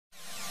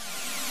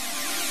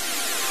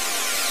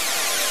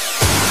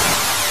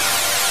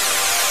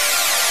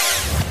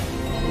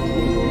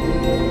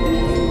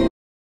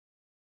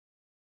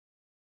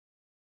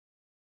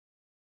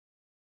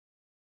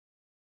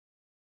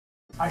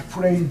I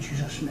pray in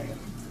Jesus' name.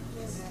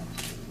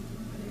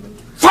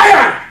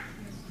 Fire!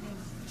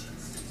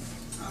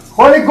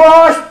 Holy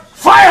Ghost,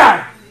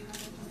 fire!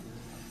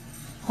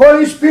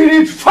 Holy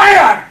Spirit,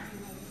 fire!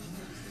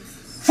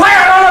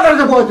 Fire all over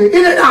the body,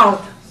 in and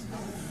out.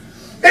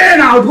 In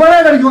and out,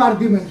 wherever you are,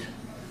 demons.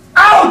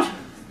 Out!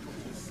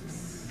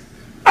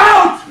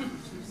 Out!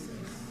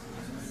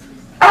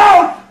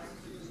 Out!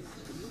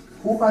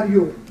 Who are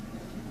you?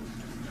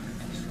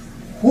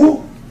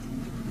 Who?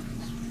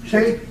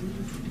 Say it.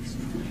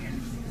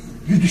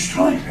 You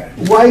destroy her.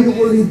 Why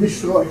will you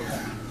destroy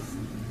her?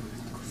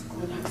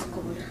 God has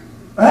called her.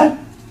 Huh?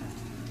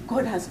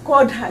 God has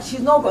called her.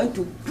 She's not going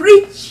to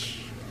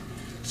preach.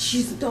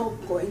 She's not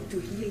going to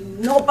heal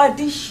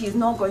nobody. She's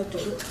not going to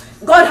do.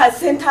 God has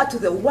sent her to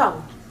the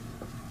world.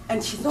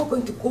 And she's not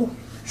going to go.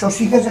 So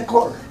she has a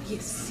call.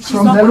 Yes. She's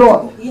From not the going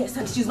Lord. To, yes,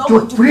 and she's not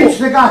going To to preach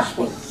go. the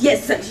gospel.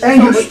 Yes, and she's And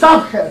not you going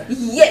stop to, her.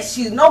 Yes,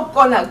 she's not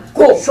gonna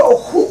go. So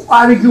who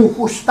are you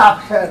who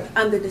stopped her?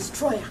 I'm the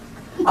destroyer.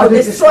 Are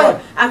the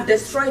destroyer? I've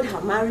destroyed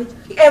her marriage,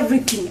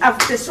 everything. I've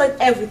destroyed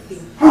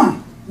everything. Huh?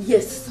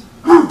 Yes.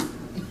 Huh?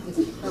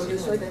 I've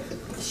destroyed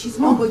everything. She's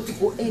not going to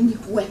go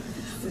anywhere.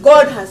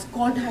 God has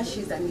called her.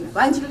 She's an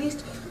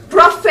evangelist,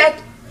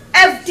 prophet,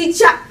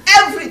 teacher,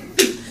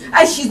 everything.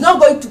 And she's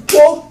not going to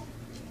go.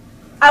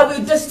 I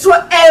will destroy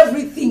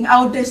everything.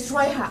 I will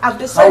destroy her. I've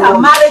destroyed her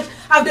marriage.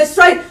 I've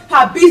destroyed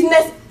her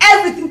business,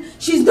 everything.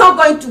 She's not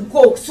going to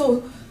go.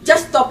 So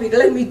just stop it.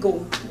 Let me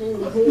go.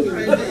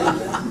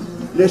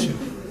 Listen.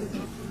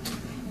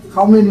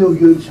 How many of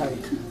you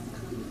inside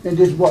in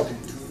this body?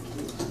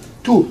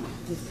 2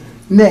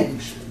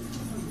 names.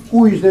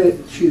 Who is the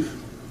chief?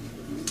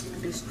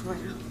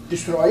 Destroyer.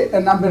 Destroyer.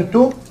 And number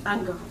 2?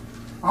 Anger.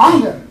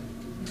 Anger.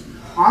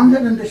 Anger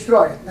and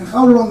destroyer. And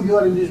how long you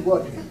are in this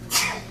body?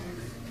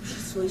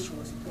 That's where she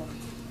was born.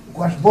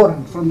 Was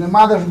born from the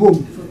mother's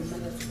womb. From the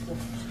mother's womb.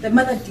 The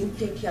mother didn't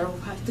take care of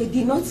her. They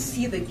did not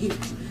see the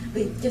gift.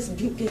 They just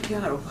didn't take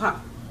care of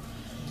her.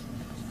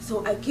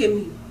 So I came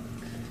in.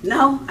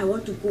 Now I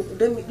want to go.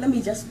 Let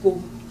me just go.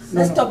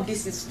 Let's stop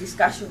this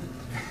discussion.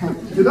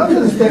 You don't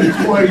understand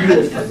who are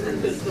you.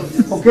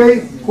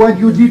 Okay? What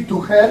you did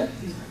to her.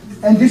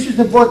 And this is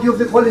the body of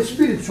the Holy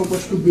Spirit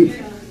supposed to be.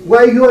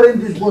 Why you are in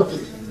this body?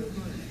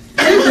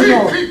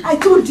 I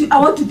told you I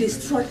want to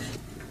destroy.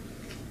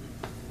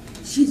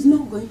 She's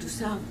not going to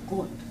serve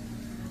God.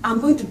 I'm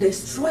going to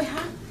destroy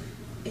her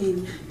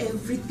and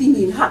everything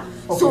in her.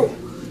 Okay. So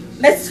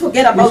let's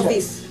forget about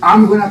this.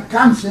 I'm going to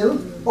cancel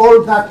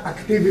all that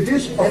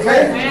activities,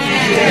 okay?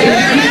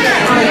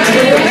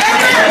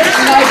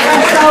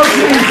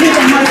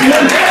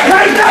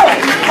 Right now!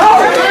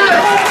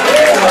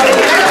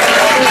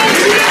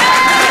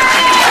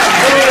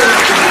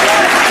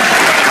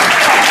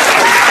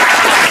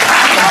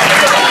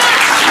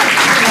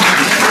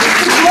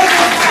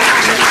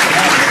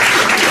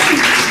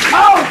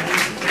 Out!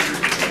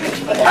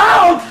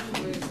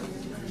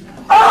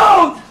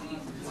 Out!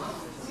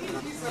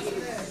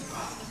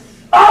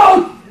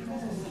 Out!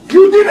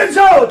 You demons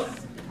out!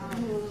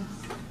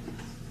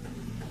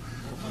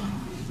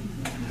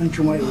 Thank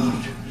you, my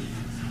Lord.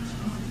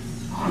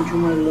 Thank you,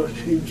 my Lord,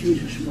 in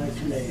Jesus'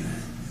 mighty name.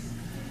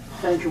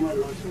 Thank you, my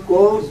Lord.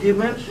 Go,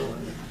 demons,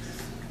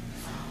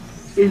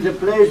 in the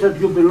place that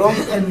you belong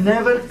and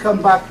never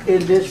come back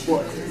in this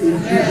world. In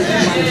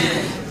Jesus' mighty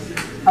name.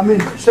 I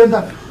mean, stand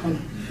up.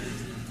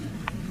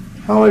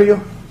 How are you?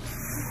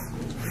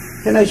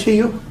 Can I see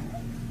you?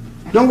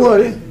 Don't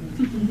worry.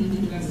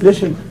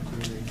 Listen.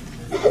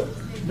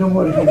 Don't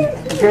worry, honey.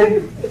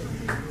 Okay?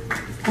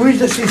 Who is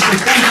the sister?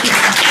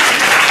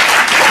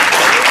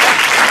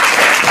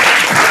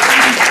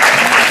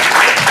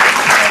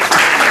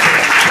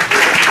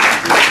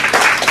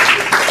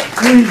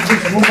 Who is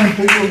this woman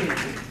to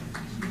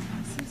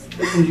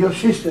you? Is your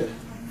sister.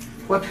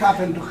 What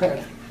happened to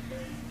her?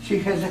 She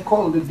has a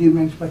cold, the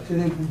demons, but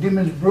the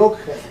demons broke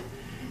her.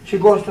 She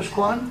goes to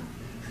SCOAN?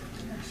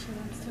 She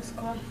went to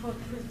SCOAN for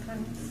 3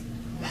 times.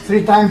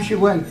 3 times she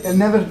went and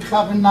never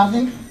happened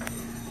nothing?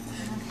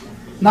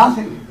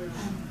 Nothing.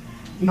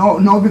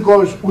 No,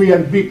 because we are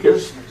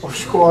beakers of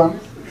SCOAN,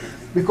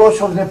 because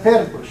of the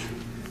purpose.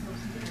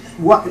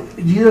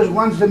 Jesus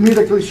wants the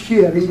miracles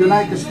here in the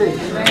United States.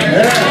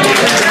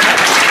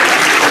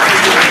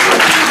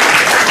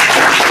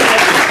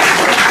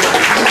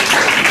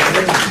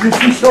 This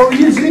is so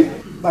easy,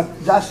 but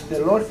just the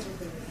Lord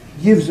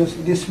gives us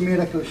these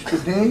miracles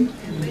today,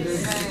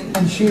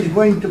 and she is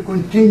going to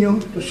continue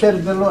to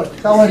serve the Lord.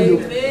 How are you?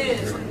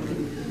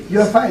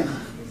 You are fine.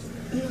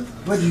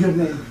 What is your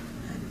name?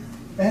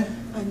 Eh?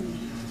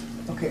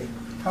 Okay.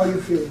 How you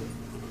feel?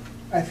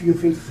 If you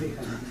feel free.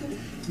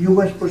 You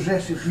was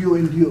possessive, you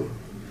and you.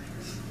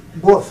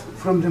 Both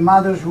from the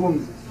mother's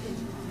womb.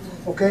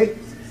 Okay?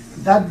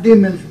 That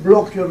demons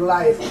block your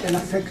life and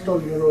affect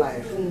all your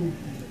life.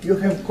 You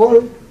have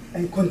called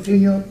and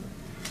continue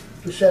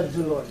to serve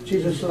the Lord.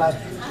 Jesus loves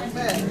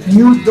you.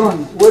 New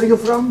Dawn. Where are you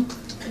from?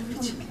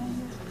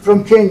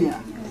 From Kenya.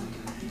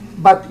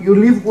 But you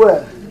live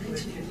where?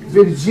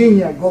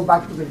 Virginia. Go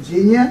back to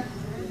Virginia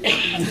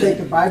and take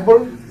a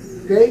Bible.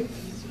 Okay?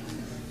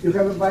 You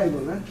have a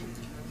Bible, huh?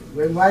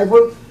 The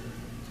Bible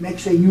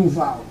makes a new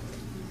vow.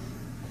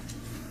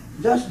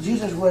 Just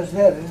Jesus was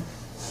there.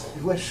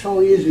 It was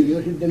so easy.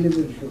 He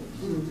delivered you.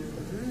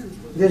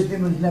 These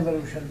demons never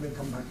shall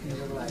come back in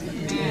your life.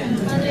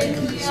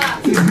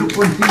 If you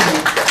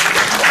continue.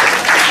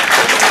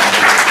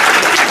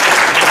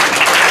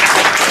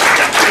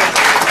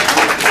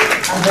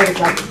 I'm very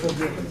happy for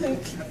you.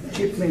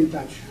 Keep me in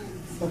touch.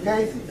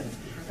 Okay?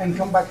 And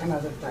come back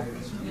another time.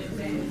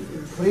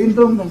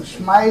 Freedom and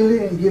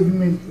smiley and give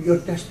me your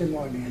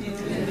testimony.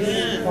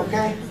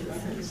 Okay?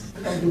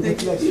 And you get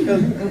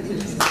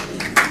blessed.